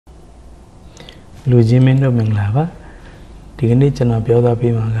Lujimin do Minglava. Tigani channel Pioda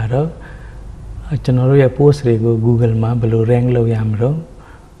Pimagaro. A channel post rego Google Ma below rank low yamro.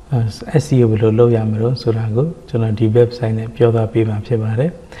 SEO below low yamro, Surago, channel the website Pioda Pima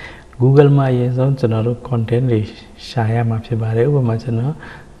Pebare. Google Ma is on channel content Shaya Mapebare over my channel.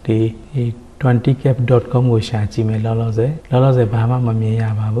 The 20cap.com wo shachi me loloze bama ma myin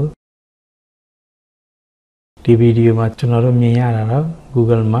ya ba bu di video ma chano ro myin ya da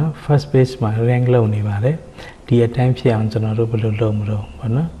Google ma first page ma rank လုပ်နေပါတယ်ဒီအတိုင်းဖြစ်အောင်ကျွန်တော်တို့ဘယ်လိုလုပ်မလို့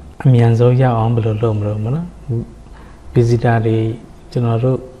ပေါ့နော်အမြန်ဆုံးရအောင်ဘယ်လိုလုပ်မလို့ပေါ့နော် visitor တွေကျွန်တော်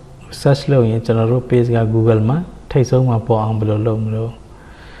တို့ search လုပ်ရင်ကျွန်တော်တို့ page က Google မှာထိပ်ဆုံးမှာပေါ်အောင်ဘယ်လိုလုပ်မလို့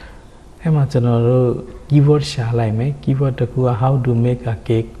အဲ့မှာကျွန်တော်တို့ keyword ရှာလိုက်မယ် keyword တစ်ခုက how to make a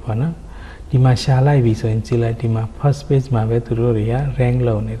cake ပေါ့နော်ဒီမှာရှာလိုက်ပြီဆိုရင်ကြည့်လိုက်ဒီမှာ first page မှာပဲသူတို့တွေက rank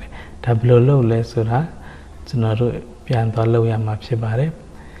လုပ်နေတယ်ဒါဘယ်လိုလုပ်လဲဆိုတာကျွန်တော်တို့ပြန်သွားလုပ်ရမှာဖြစ်ပါတယ်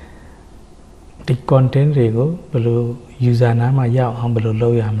ဒီ content တွေကိုဘယ်လို user နားမှာရောက်အောင်ဘယ်လိုလု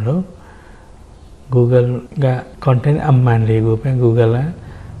ပ်ရမလို့ Google က content အမှန်တွေကိုပဲ Google က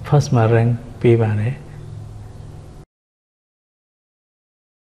first မှာ rank ပေးပါတယ်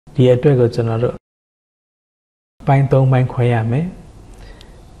ဒီအတွက်ကိုကျွန်တော်တို့ပိုင်း3ပိုင်းခွဲရမယ်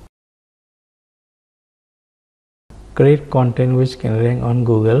Create content which can rank on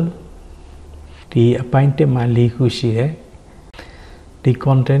Google ဒီအပိုင်း1မှာ4ခုရှိတယ်ဒီ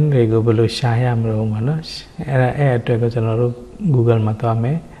content တွေကိုဘယ်လိုရှာရမလို့မနော်အဲ့အတွက်ကိုကျွန်တော်တို့ Google မှာသွားမ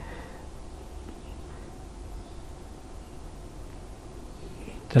ယ်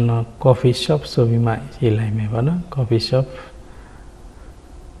ကျွန်တော် coffee shop ဆိုပြီးမှရေးလိုက်မယ်ပေါ့နော် coffee shop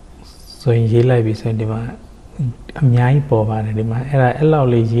ဆိုရင်ရေးလိုက်ပြီဆိုရင်ဒီမှာအများကြီးပေါ်ပါတယ်ဒီမှာအဲ့လောက်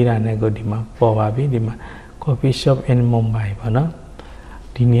လေးရေးတာနဲ့ကိုဒီမှာပေါ်ပါပြီဒီမှာ coffee shop in Mumbai ပေါ့နော်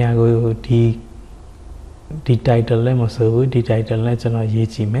ဒီနေရာကိုဒီ title လည်းမဆိုဘူးဒီ title လည်းကျွန်တော်ရေး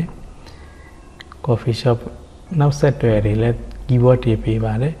ကြည့်မယ် coffee shop နောက်ဆက်တွဲတွေလည်း keyword တွေပေး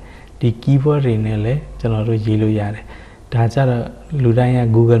ပါတယ်ဒီ keyword တွေနဲ့လည်းကျွန်တော်တို့ရေးလို့ရတယ်ဒါကြတော့လူတိုင်းက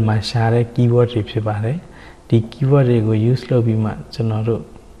Google မှာရှာတဲ့ keyword တွေဖြစ်ပါတယ်ဒီ keyword တွေကို use လုပ်ပြီးမှကျွန်တော်တို့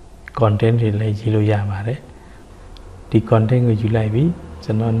content တွေလည်းရေးလို့ရပါတယ်ဒီ content ကိုယူလိုက်ပြီ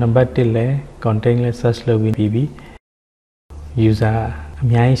ကျွန်တော် number 1လဲ content လဲ search လုပ်ပြီးပြီ user အ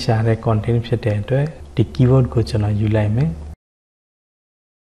များကြီးရှာတဲ့ content ဖြစ်တဲ့အတွက်ဒီ keyword ကိုကျွန်တော်ယူလိုက်မယ်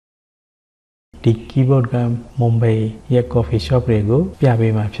ဒီ keyword က Mumbai ရဲ့ coffee shop တွေကိုပြ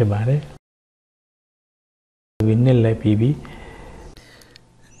ပေးမှာဖြစ်ပါတယ်ဒီနှစ်လဲပြီးပြီ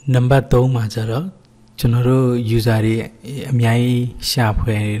number 3မှာကျတော့ကျွန်တော်တို့ user တွေအများကြီးရှာ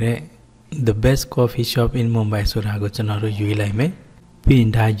ဖွေနေတဲ့ the best coffee shop in Mumbai ဆိုတာကိုကျွန်တော်တို့ရွေးလိုက်မယ်ပြီးရ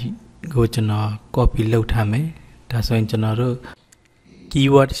င်ဒါကိုကျွန်တော် copy လုပ်ထားမယ်ဒါဆိုရင်ကျွန်တော်တို့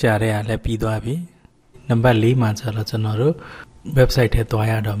keyword ရှာတဲ့အားလည်းပြီးသွားပြီ number 4မှာကျတော့ကျွန်တော်တို့ website ထဲသွား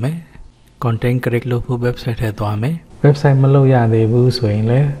ရတော့မယ် content create လုပ်ဖို့ website ထဲသွားမယ် website မလုပ်ရသေးဘူးဆိုရင်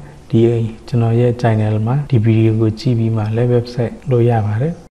လည်းဒီကျွန်တော်ရဲ့ channel မှာဒီ video ကိုကြည့်ပြီးမှလည်း website လုပ်ရပါတ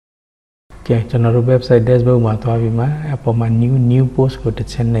ယ်ကဲကျွန်တော်တို့ website dashboard မှာသွားပြီးမှအပေါ်မှာ new post ကိုတစ်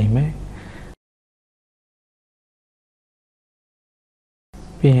ချက်နှိပ်မယ်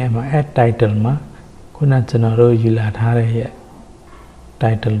ပြီးရင်မှာ add title မှာခုနကျွန်တော်တို့ယူလာထားတဲ့ရဲ့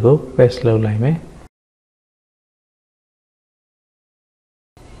title ကို paste လုပ်လိုက်မယ်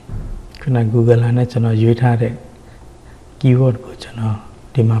ခုန Google နဲ့ကျွန်တော်ရွေးထားတဲ့ keyword ကိုကျွန်တော်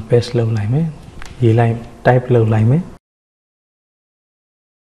ဒီမှာ paste လုပ်လိုက်မယ်ရေးလိုက် type လုပ်လိုက်မယ်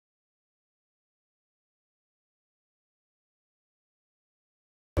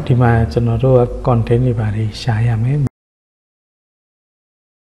ဒီမှာကျွန်တော်တို့က content တွေပါတယ်ရှာရမယ်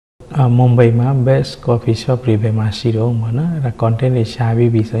Mumbai မှာ best coffee shop တွေပဲမှာရှိတော့မှာနော်အဲ့ဒါ content တွေရှာ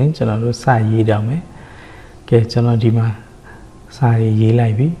ပြီးပြီဆိုရင်ကျွန်တော်တို့စရေးတော့မယ်ကဲကျွန်တော်ဒီမှာစာရေးလို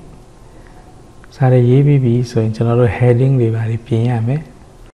က်ပြီစာရေးပြီးပြီဆိုရင်ကျွန်တော်တို့ heading တွေပါတယ်ပြင်ရမယ်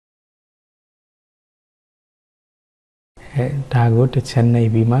ဒါကိုတစ်ချက်နှိ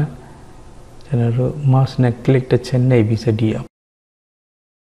ပ်ပြီးမှကျွန်တော်တို့ mouse နဲ့ click တစ်ချက်နှိပ်ပြီးဆိုဒီ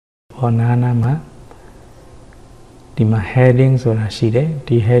ပေါ်နာမှာဒီမှာ heading ဆိုတာရှိတယ်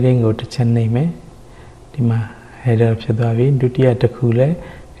ဒီ heading ကိုတစ်ချက်နှိပ်မယ်ဒီမှာ header ဖြစ်သွားပြီဒုတိယတစ်ခုလည်း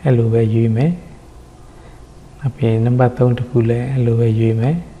အဲ့လိုပဲရွေးမယ်အပြင် number 3တစ်ခုလည်းအဲ့လိုပဲရွေးမ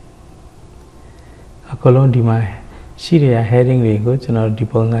ယ်အကလုံးဒီမှာရှိတဲ့ heading တွေကိုကျွန်တော်ဒီ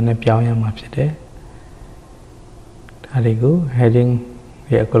ပုံစံနဲ့ပြောင်းရမှာဖြစ်တယ်ဒါတွေကို heading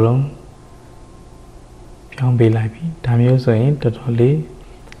တွေအကလုံးပြောင်းပေးလိုက်ပြီဒါမျိုးဆိုရင်တော်တော်လေး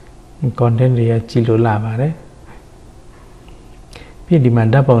content တွေကကြည့်လို့လာပါတယ်ပြီးဒီမှာ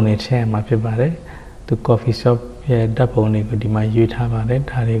ဓာတ်ပုံတွေထည့်ရမှာဖြစ်ပါတယ်သူ coffee shop ရဲ့ဓာတ်ပုံတွေကိုဒီမှာရွေးထားပါတယ်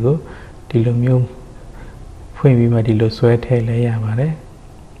ဒါတွေကိုဒီလိုမျိုး ဖွင့်ပြီးမှဒီလိုဆွဲထည့်လဲရပါတယ်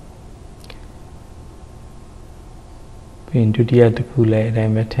ပြီးဒုတိယတစ်ခုလည်းအတို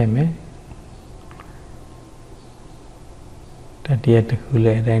င်းပဲထည့်မယ်တတိယတစ်ခုလ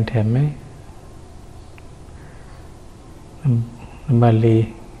ည်းအတိုင်းထည့်မယ်နံပါတ်4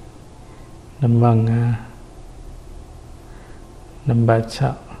နံပါတ်5နံပါတ်6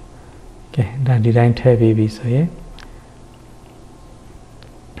ကဲဒါဒီတိုင်းထည့်ပြီးပြီဆိုရင်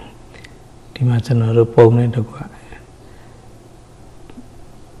ဒီမှာကျွန်တော်တို့ပုံနဲ့တကွ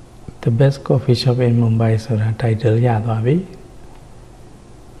The best coffee shop in Mumbai ဆိုတာ title ရသွားပြီ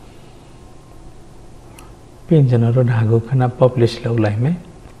ပြီးကျွန်တော်တို့ဒါကိုခဏ publish လုပ်လိုက်မယ်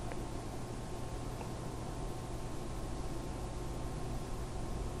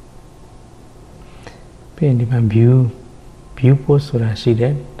ပြီးဒီမှာ view post ဆိုတာရှိတ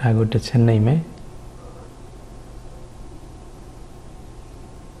ယ်ဒါကိုတစ်ချက်နှိပ်မယ်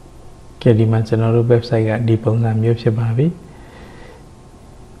ကဲဒီမှာကျွန်တော်တို့ website ကဒီပုံစံမျိုးဖြစ်ပါပြီ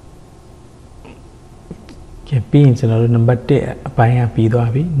ကဲပြီးရင်ကျွန်တော်တို့နံပါတ်1အပိုင်းကပြီးသွား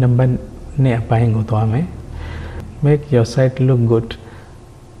ပြီနံပါတ်2အပိုင်းကိုသွားမယ် make your site look good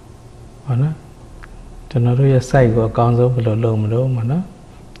ဟုတ်နော်ကျွန်တော်တို့ရဲ့ site ကိုအကောင်းဆုံးဘယ်လိုလုပ်မလို့မနော်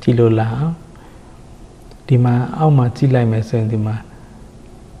ကြည့်လို့လာအောင်ဒီမှာအောက်မှာကြည့်လိုက်မယ်ဆိုရင်ဒီမှာ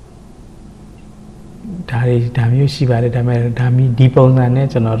ဒါမျိုးရှိပါတယ်ဒါပေမဲ့ဒီပုံစံနဲ့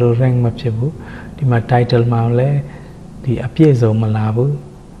ကျွန်တော်တို့ rank မဖြစ်ဘူးဒီမှာ title မှာလည်းဒီအပြည့်စုံမလာဘူး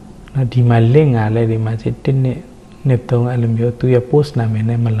နော်ဒီမှာ link ကလည်းဒီမှာ1နှစ်3အဲ့လိုမျိုးသူရဲ့ post နာမည်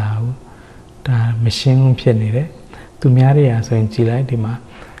နဲ့မလာဘူးဒါမရှင်းဘူးဖြစ်နေတယ်သူများတွေအားဆိုရင်ကြည့်လိုက်ဒီမှာ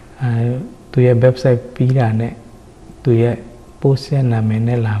သူရဲ့ website ပြီးတာနဲ့သူရဲ့ post ရဲ့နာမည်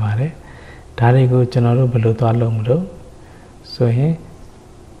နဲ့လာပါတယ်ဒါတွေကိုကျွန်တော်တို့ဘယ်လိုသွားလုပ်မလို့ဆိုရင်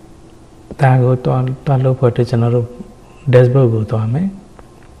ဒါကိုသွားလုပ်ဖို့အတွက်ကျွန်တော်တို့ dashboard ကိုသွားမယ်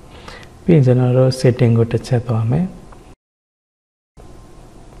ပြီးရင်ကျွန်တော်တို့ setting ကိုတစ်ချက်သွားမယ်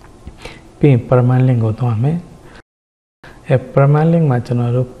ပြီးရင် permanent link ကိုသွားမယ်permanent link မှာကျွန်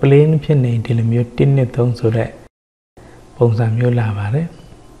တော်တို့ plain ဖြစ်နေဒီလိုမျိုး1နဲ့3ဆိုတဲ့ပုံစံမျိုးလာပါတယ်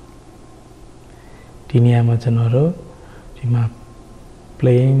ဒီနေရာမှာကျွန်တော်တို့ဒီမှာ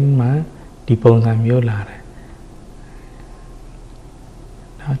plain မှာဒီပုံစံမျိုးလာတယ်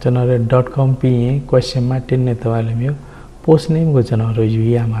ဒါကျွန်တော်တို့ .com ပြီးရင် question mark 1နဲ့3အဲ့လိုမျိုး post name ကိုကျွန်တော်တို့ယူ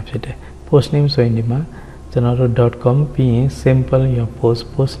ရမှာဖြစ်တယ် post name ဆိုရင်ဒီမှာကျွန်တော်တို့ .com ပြီးရင် simple your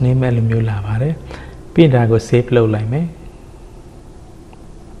post name အဲ့လိုမျိုးလာပါတယ်ပြီးဒါကို save လုပ်လိုက်မယ်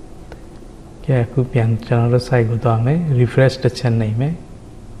ကဲအခုပြန်ကျွန်တော်တို့ site ကိုသွားမယ် refresh တစ်ချက်နှိပ်မယ်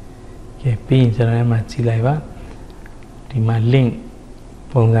ကဲပြီးရင်ကျွန်တော်တို့မှာကြည့်လိုက်ပါဒီမှာ link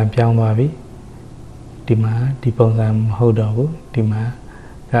ပုံစံပြောင်းသွားပြီဒီမှာဒီပုံစံမဟုတ်တော့ဘူးဒီမှာ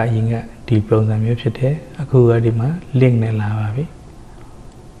ကအရင်ကဒီပုံစံမျိုးဖြစ်တယ်အခုကဒီမှာ link နဲ့လာပါပြီ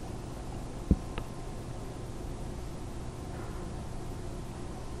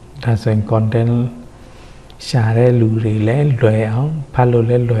ဒါဆိုရင် content ရှာတဲ့လူတွေလည်းလွယ်အောင်ဖတ်လို့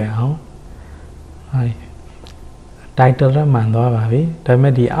လည်းလွယ်အောင်title ရမှန်သွားပါပြီဒါပေ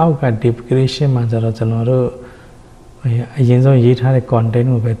မဲ့ဒီအောက်က description မှာကျတော့ကျွန်တော်တို့အရင်ဆုံးရေးထားတဲ့ content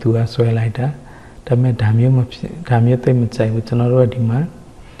ကိုပဲသူကဆွဲလိုက်တာဒါပေမဲ့ဒါမျိုးမဖြစ်ဒါမျိုးသိမကြိုက်ဘူးကျွန်တော်တို့ကဒီ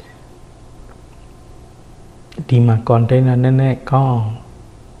မှာ content နည်းနည်းကောင်းအောင်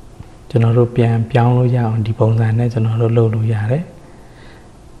ကျွန်တော်တို့ပြန်ပြောင်းလို့ရအောင်ဒီပုံစံနဲ့ကျွန်တော်တို့လုပ်လို့ရတယ်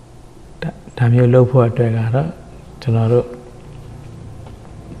ဒါမျိုးလုပ်ဖို့အတွက်ကတော့ကျွန်တော်တို့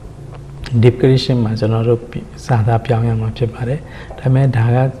description မှာကျွန်တော်တို့စာသားပြောင်းရမှာဖြစ်ပါတယ်ဒါပေမဲ့ဒါ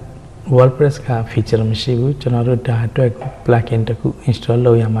က WordPress က feature မရှိဘူးကျွန်တော်တို့ဒါအတွက် plugin တစ်ခု install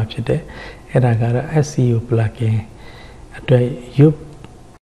လုပ်ရမှာဖြစ်တယ်အဲ့ဒါကတော့ SEO plugin အတွက်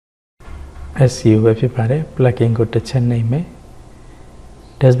SEO ပဲဖြစ်ပါတယ် plugin ကိုတစ်ချက်နှိပ်မယ်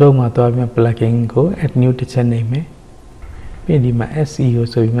dashboard မှာသွားပြီး plugin ကို add new တစ်ချက်နှိပ်မယ်ပြီးဒီမှာ SEO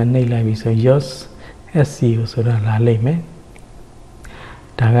ဆိုပြီးမှနှိပ်လိုက်ပြီဆိုရင် yours SEO ဆိုတာလာလိမ့်မယ်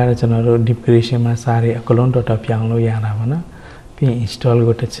ဒါကတော့ကျွန်တော်တို့ description မှာစာတွေအကလုံးတော်တော်ပြောင်းလို့ရတာပါနော်ပြီးရင် install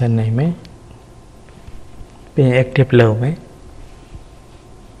ကိုတစ်ချက်နှိပ်မယ်ပြီးရင် active လုပ်မယ်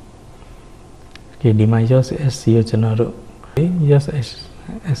ဒီမှာ yours SEO ကျွန်တော်တို့ yours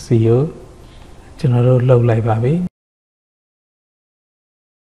SEO ကျွန်တော်တို့လုပ်လိုက်ပါပြီ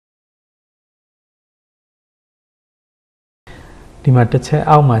ဒီမှာတစ်ချက်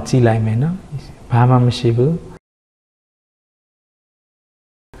အောက်မှာကြည့်လိုက်မယ်နော်ဘာမှမရှိဘူး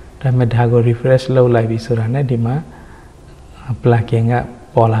ဒါပေမဲ့ဒါကို refresh လုပ်လိုက်ပြီဆိုတာနဲ့ဒီမှာ plugin က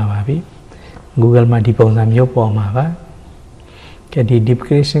ပေါ်လာပါပြီ Google မှာဒီပုံစံမျိုးပေါ်မှာပါကဲဒီ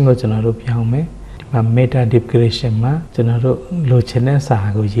description ကိုကျွန်တော်တို့ပြောင်းမယ်ဒီမှာ meta description မှာကျွန်တော်တို့လိုချင်တဲ့စာ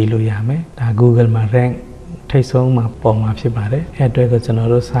ကိုရေးလို့ရမယ်ဒါ Google မှာ rank ထိတ်ဆုံးမှာပေါ်မှာဖြစ်ပါတယ်အဲ့အတွက်ကိုကျွန်တော်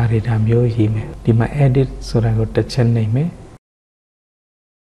တို့စာတွေဒါမျိုးရေးမယ်ဒီမှာ edit ဆိုတာကိုတစ်ချက်နှိပ်မယ်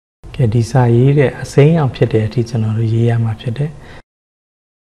ကဲ ကဲဒီစာရေးတဲ့အစိမ်းအောင်ဖြစ်တဲ့အထိကျွန်တော်တို့ရေးရမှာဖြစ်တယ်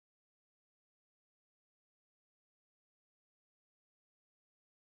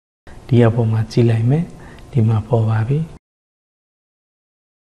ဒီအပေါ်မှာကြည့်လိုက်မယ်ဒီမှာပေါ်ပါပြီ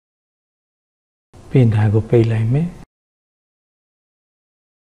ပြင်ဒါကိုပိတ်လိုက်မယ်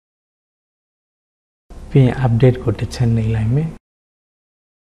ပြင် update ကိုတစ်ချက်နှိပ်လိုက်မယ်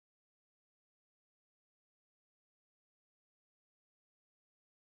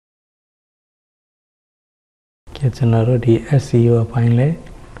ကဲကျွန်တော်တို့ဒီ SEO အပိုင်းလဲ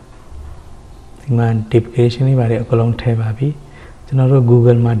ဒီမှာ duplication တွေပါတယ်အကုန်လုံးထည့်ပါပြီကျွန်တော်တို့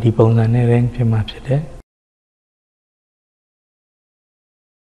Google မှာဒီပုံစံနဲ့ rank ဖြစ်မှာဖြစ်တယ်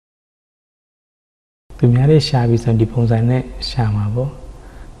သူများတွေရှာပြီးဆိုဒီပုံစံနဲ့ရှာမှာပေါ့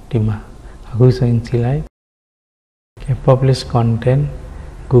ဒီမှာအခုဆိုရင်ကြည့်လိုက် publish content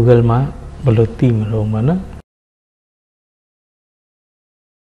Google မှာဘယ်လိုသိမလို့မနော်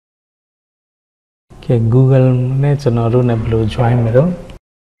Google နဲ့ကျွန်တော်တို့နဲ့ဘယ်လို join မလို့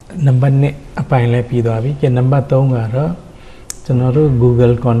နံပါတ်1အပိုင်းလဲပြီးသွားပြီနံပါတ်3ကတော့ကျွန်တော်တို့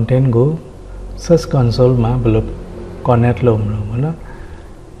Google content ကို search console မှာဘယ်လို connect လုပ်မလို့နော်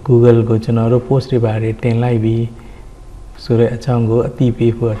Google ကိုကျွန်တော်တို့ post တွေပါတယ်တင်လိုက်ပြီးဆိုတဲ့အကြောင်းကိုအသိ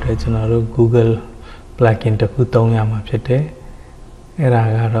ပေးဖို့အတွက်ကျွန်တော်တို့ Google plugin တစ်ခုသုံးရမှာဖြစ်တယ်အဲ့ဒါ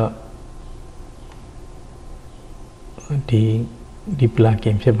ကတော့ဒီ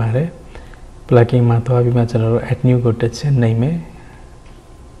plugin ဖြစ်ပါတယ် plugin မှာသွားပြီးမှကျွန်တော်တို့ add new ကိုတစ်ချက်နှိပ်မယ်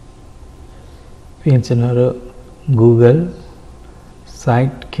ပြီးရင်ကျွန်တော်တို့ Google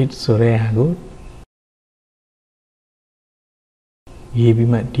site kit ဆိုတဲ့ဟာကိုရေးပြီး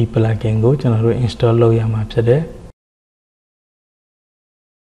မှဒီ plugin ကိုကျွန်တော်တို့ install လုပ်ရမှာဖြစ်တယ်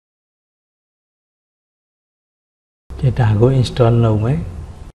ဒါကို install လုပ်မယ်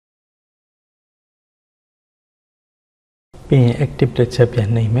ပြီးရင် active တစ်ချက်ပြန်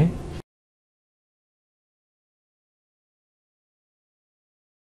နှိပ်မယ်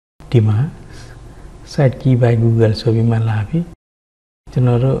ဒီမှာ site key by Google ဆိုပြီးမှလာပြီကျွန်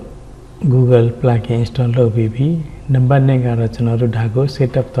တော်တို့ Google plugin install လုပ်ပြီးပြီနံပါတ်1ကတော့ကျွန်တော်တို့ဒါကို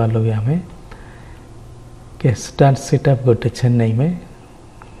setup သွားလုပ်ရမယ်ကဲ start setup ကိုတစ်ချက်နှိပ်မယ်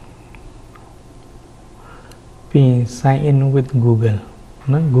ပြီးရင် sign in with Google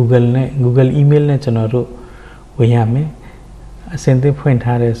နော် Google email နဲ့ကျွန်တော်တို့ဝင်ရမယ်အစင်သစ်ဖွင့်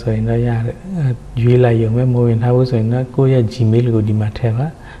ထားတယ်ဆိုရင်တော့ရတယ်ရွေးလိုက်ရုံပဲမဝင်ထားဘူးဆိုရင်တော့ကိုယ့်ရဲ့ Gmail ကိုဒီမှာထည့်ပါ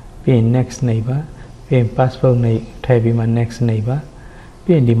ပြီးရင် next နှိပ်ပါပြီးရင် passport နှိပ်ထည့်ပြီးမှ next နှိပ်ပါ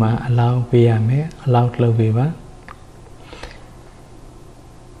ပြီးရင်ဒီမှာ allow ပေးရမယ် allow လုပ်ပေးပါ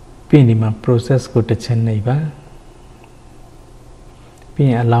ပြီးရင်ဒီမှာ process ကိုတစ်ချက်နှိပ်ပါပြီး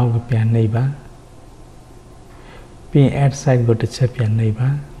ရင် allow ကိုပြန်နှိပ်ပါပြီးရင် add site ကိုတစ်ချက်ပြန်နှိပ်ပါ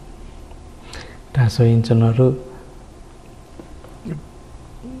ဒါဆိုရင်ကျွန်တော်တို့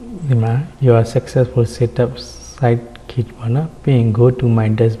ဒီမှာ your successful setup site kit ပေါ့နော်ပြီးရင် go to my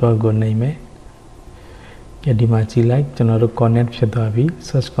dashboard ကိုနှိပ်မယ်ဒီမှာကြည့်လိုက်ကျွန်တော်တို့ connect ဖြစ်သွားပြီ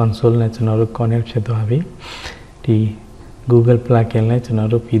search console နဲ့ကျွန်တော်တို့ connect ဖြစ်သွားပြီဒီ Google plugin နဲ့ကျွန်တော်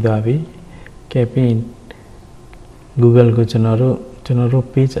တို့ပြီးသွားပြီကဲပြီးရင် Google ကိုကျွန်တော်တို့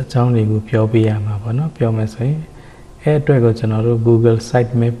page အကြောင်းတွေကိုပြောပြရမှာပေါ့နော်ပြောမယ်ဆိုရင်အဲ့အတွက်ကိုကျွန်တော်တို့ Google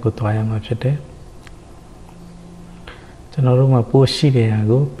site map ကိုတွားရမှာဖြစ်တယ်ကျွန်တော်တို့မှာ post ရှိတဲ့ဟာ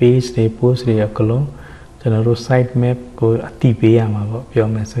ကို page တွေ post တွေအကလုံးကျွန်တော်တို့ site map ကိုအတိပေးရမှာပေါ့ပြော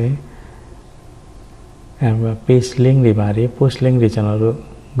မယ်ဆိုရင်page link တွေပါတယ် post link တွေကျွန်တော်တို့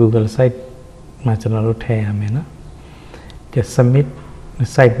Google site မှာကျွန်တော်တို့ထည့်ရမယ်နော်ကဲ submit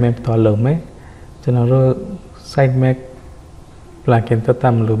site map တော့လုပ်မယ်ကျွန်တော်တို့ site map plugin တက်တ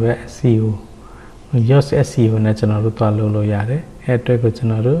မလို့ပဲ SEO Yoast SEO နဲ့ကျွန်တော်တို့သွားလုပ်လို့ရတယ်အဲ့အတွက်ကိုကျွန်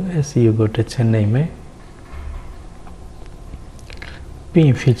တော်တို့ SEO ကိုတစ်ချက်နှိပ်မယ်ပြီးရ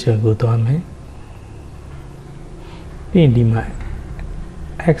င် feature ကိုသွားမယ်ပြီးရင်ဒီမှာ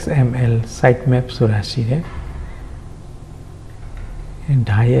XML sitemap ဆိုတာရှိတယ်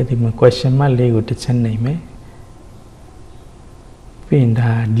ဒါရဲ့ဒီမှာ question mark လေးကိုတစ်ချက်နှိပ်မယ်ပြီးရင်ဒါ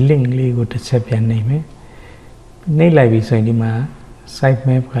link လေးကိုတစ်ချက်ပြန်နှိပ်မယ်နှိပ်လိုက်ပြီဆိုရင်ဒီမှာ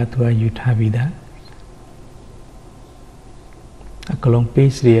sitemap ကသူကယူထားပြီးသားအကလုံး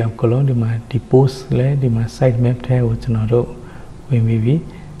page တွေအကလုံးဒီမှာဒီ post လဲဒီမှာ sitemap ထဲကိုကျွန်တော်တို့ဝင်ပြီးပြီ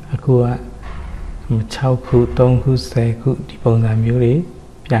အခုက6ခု3ခု10ခုဒီပုံစံမျိုးတွေ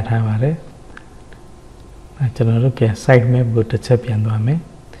ပြထားပါတယ်ကျွန်တော်တို့က site map ကိုတစ်ချက်ပြန်သွားမယ်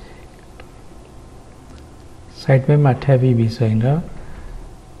site map မှာထည့်ပြီးပြီဆိုရင်တော့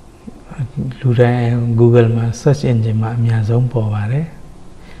လူတိုင်း Google မှာ search engine မှာအများဆုံးပေါ်ပါတယ်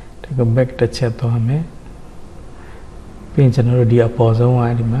ဒါက back တစ်ချက်သွားမယ်ပြီးရင်ကျွန်တော်တို့ဒီအပေါ်ဆုံးက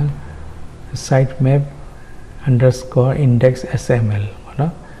ဒီမှာ site map _ index xml ပေါ့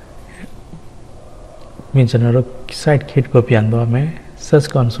နော် mình cho nó site kit của biển đó mấy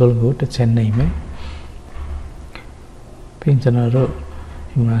search console của cái chân này mấy mình cho nó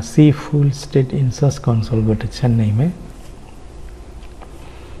mà see full state in search console của cái chân này mấy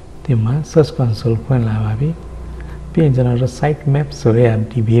thì mà search console khoan là bà biết mình cho nó site map số này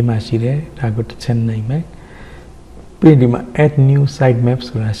đi về mà xí đấy đã của cái chân này mấy mình thì mà add new site map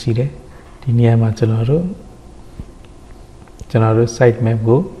số là xí đấy thì nhà mà cho nó site map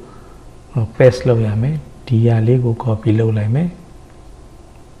của paste lâu ya mấy đi à lấy của copy lâu lại mấy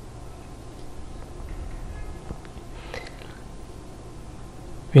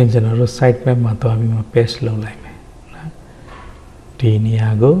bây giờ nó site map mà tôi bị mà paste lâu lại mấy đi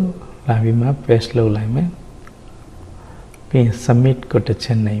nhà go là bị mà paste lâu lại mấy bây giờ submit của cái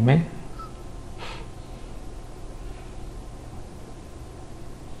chân này mấy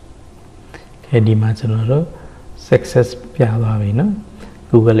cái đi mà cho nó success piao đó vậy nó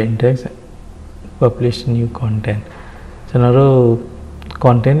Google Index publish new content cho nó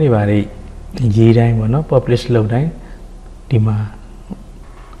content đi bà đi gì đây mà nó publish lâu đấy thì mà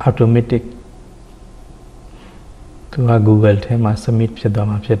automatic tu Google thế mà submit cho đó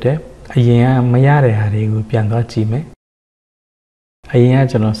mà phải thế ai mà ya đấy hari của pian đó chỉ mấy ai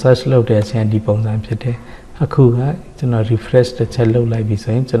cho nó search lâu đấy xem đi bóng dáng phải thế aku á cho nó refresh để chạy lâu lại bị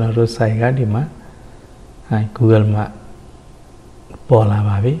sao cho nó sai cái đi mà Google mà bỏ là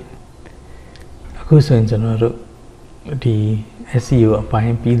bà biết aku soin cho nó đi SEO ở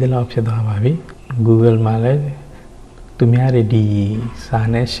bài pi de la phải đó bà biết Google mà lấy tụi mình đi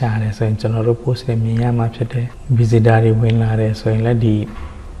sáng nay sáng này soin cho nó post cái mình mà phải thế visitor đi bên là đấy soin là đi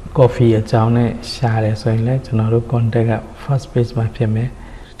coffee ở trong này sáng này soin là cho nó contact cái first page mà phải mấy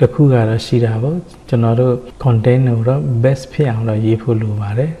cái khu cái đó xí ra bao cho nó content nó best phía ông là gì phụ lưu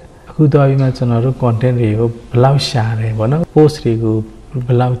bà đấy aku to abi ma chano ro content ri ko blau sha re bo no post ri ko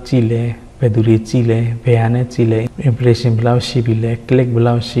blau chi le be du ri chi le be ya ne chi le impression blau shi bi le click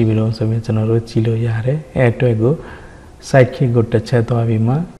blau shi bi lo so me chano ro chi lo ya re e atwe ko site kit ko tachet to abi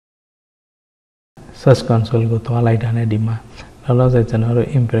ma search console ko to lai da ne di ma lo se chano ro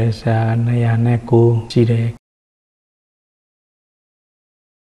impression 209 chi re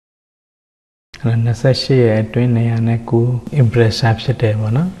 28ရဲ့အတွင်း209 impression ဖြစ်တယ်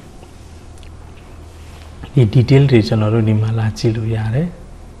ပေါ့နော်ဒီ detail တွေကျွန်တော်တို့ဒီမှာလာကြည့်လို့ရတယ်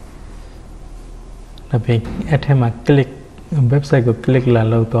နောက်ပြီးအဲ့ထက်မှာ click website ကို click လာ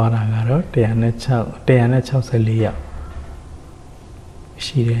လုပ်သွားတာကတော့164ရောက်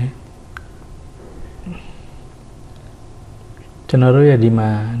ရှိတယ်ကျွန်တော်တို့ရဲ့ဒီမှာ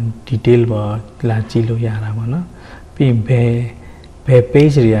detail ပေါ်လာကြည့်လို့ရတာပေါ့နော်ပြီးရင်ဘယ်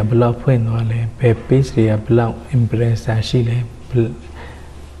page တွေကဘယ်လောက်ဖွင့်သွားလဲဘယ် page တွေကဘယ်လောက် impression ရှိလဲ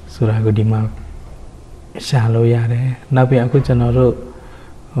ဆိုတာကိုဒီမှာရှာလို့ရတယ်နောက်ပြီးအခုကျွန်တော်တို့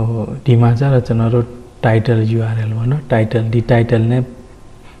ဒီမှာကျတော့ကျွန်တော်တို့ title URL ပေါ့နော် title ဒီ title နဲ့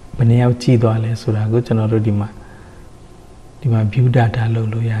ဘယ်နှယောက်ကြည့်သွားလဲဆိုတာကိုကျွန်တော်တို့ဒီမှာ view data လုပ်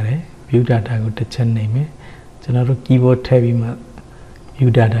လို့ရတယ် view data ကိုတစ်ချက်နှိပ်မယ်ကျွန်တော်တို့ keyboard ထည့်ပြီးမှ view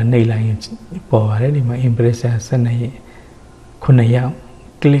data နှိပ်လိုက်ရင်ပေါ်ပါတယ်ဒီမှာ impression 9ယောက်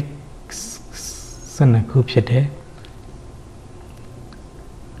click 12ခုဖြစ်တယ်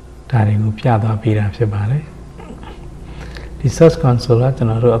ဒါတွေကိုပြသွားပေးတာဖြစ်ပါတယ်ဒီ search console ကကျွန်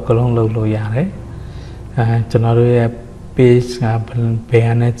တော်တို့အကလုံးလုပ်လို့ရတယ်ကျွန်တော်တို့ရဲ့ page ကဘယ်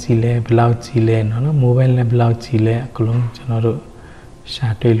အနေကြည့်လဲဘယ်လောက်ကြည့်လဲနော် mobile နဲ့ဘယ်လောက်ကြည့်လဲအကလုံးကျွန်တော်တို့ရှာ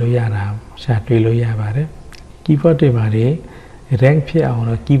တွေ့လို့ရပါတယ် keyboard တွေပါတယ် rank ဖြစ်အောင်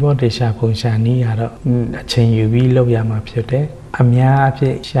တော့ keyboard တွေရှာပုံရှာနည်းရတော့အချိန်ယူပြီးလုပ်ရမှာဖြစ်တယ်အများအဖြ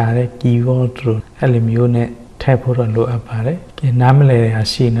စ်ရှာတဲ့ keyboard တို့အဲ့လိုမျိုးနဲ့ထည့်ဖို့တော့လိုအပ်ပါတယ်နားမလည်ရ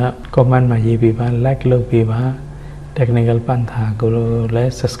ရှိတော့ comment မှာရေးပေးပါ like လုပ်ပေးပါ technical Pantha ကိုလ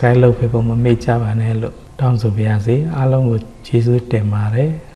ည်း subscribe လုပ်ပေးဖို့မမေ့ကြပါနဲ့လို့တောင်းဆိုပါရစေအားလုံးကိုကျေးဇူးတင်ပါတယ်